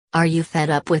Are you fed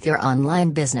up with your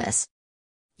online business?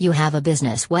 You have a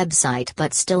business website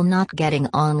but still not getting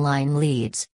online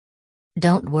leads?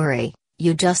 Don't worry,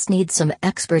 you just need some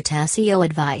expert SEO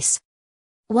advice.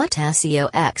 What SEO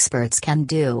experts can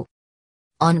do: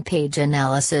 on-page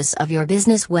analysis of your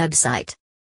business website.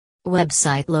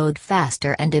 Website load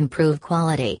faster and improve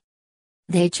quality.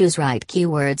 They choose right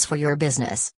keywords for your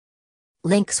business.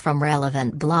 Links from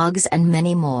relevant blogs and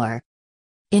many more.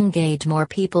 Engage more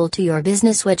people to your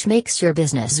business, which makes your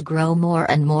business grow more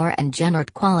and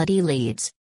generate quality leads.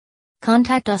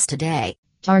 Contact us today.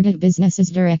 Target businesses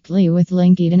directly with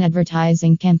LinkedIn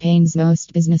advertising campaigns.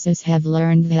 Most businesses have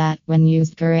learned that, when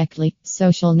used correctly,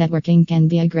 social networking can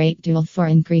be a great tool for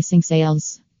increasing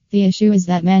sales. The issue is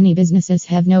that many businesses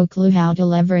have no clue how to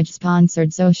leverage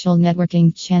sponsored social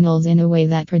networking channels in a way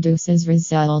that produces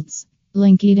results.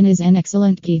 LinkedIn is an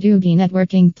excellent B2B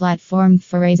networking platform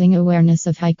for raising awareness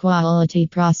of high-quality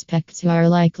prospects who are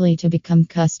likely to become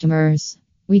customers.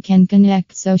 We can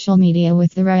connect social media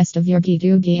with the rest of your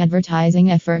B2B advertising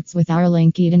efforts with our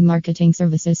LinkedIn marketing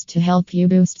services to help you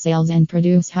boost sales and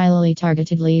produce highly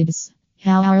targeted leads.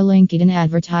 How our LinkedIn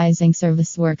advertising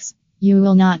service works: you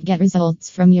will not get results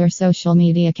from your social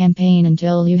media campaign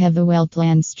until you have a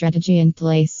well-planned strategy in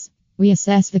place. We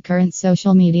assess the current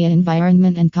social media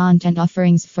environment and content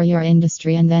offerings for your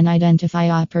industry and then identify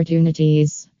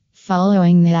opportunities.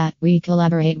 Following that, we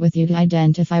collaborate with you to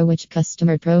identify which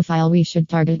customer profile we should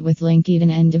target with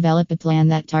LinkedIn and develop a plan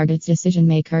that targets decision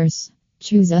makers.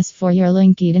 Choose us for your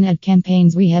LinkedIn ad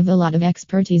campaigns. We have a lot of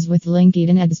expertise with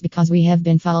LinkedIn ads because we have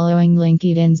been following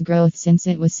LinkedIn's growth since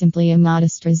it was simply a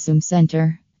modest resume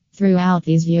center. Throughout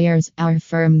these years, our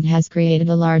firm has created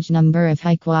a large number of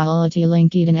high-quality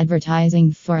LinkedIn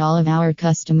advertising for all of our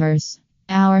customers.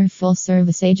 Our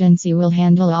full-service agency will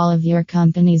handle all of your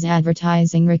company's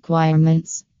advertising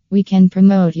requirements. We can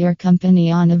promote your company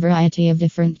on a variety of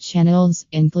different channels,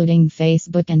 including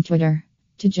Facebook and Twitter.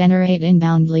 To generate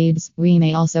inbound leads, we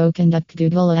may also conduct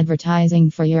Google advertising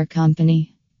for your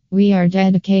company. We are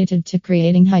dedicated to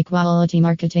creating high-quality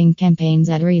marketing campaigns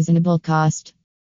at reasonable cost.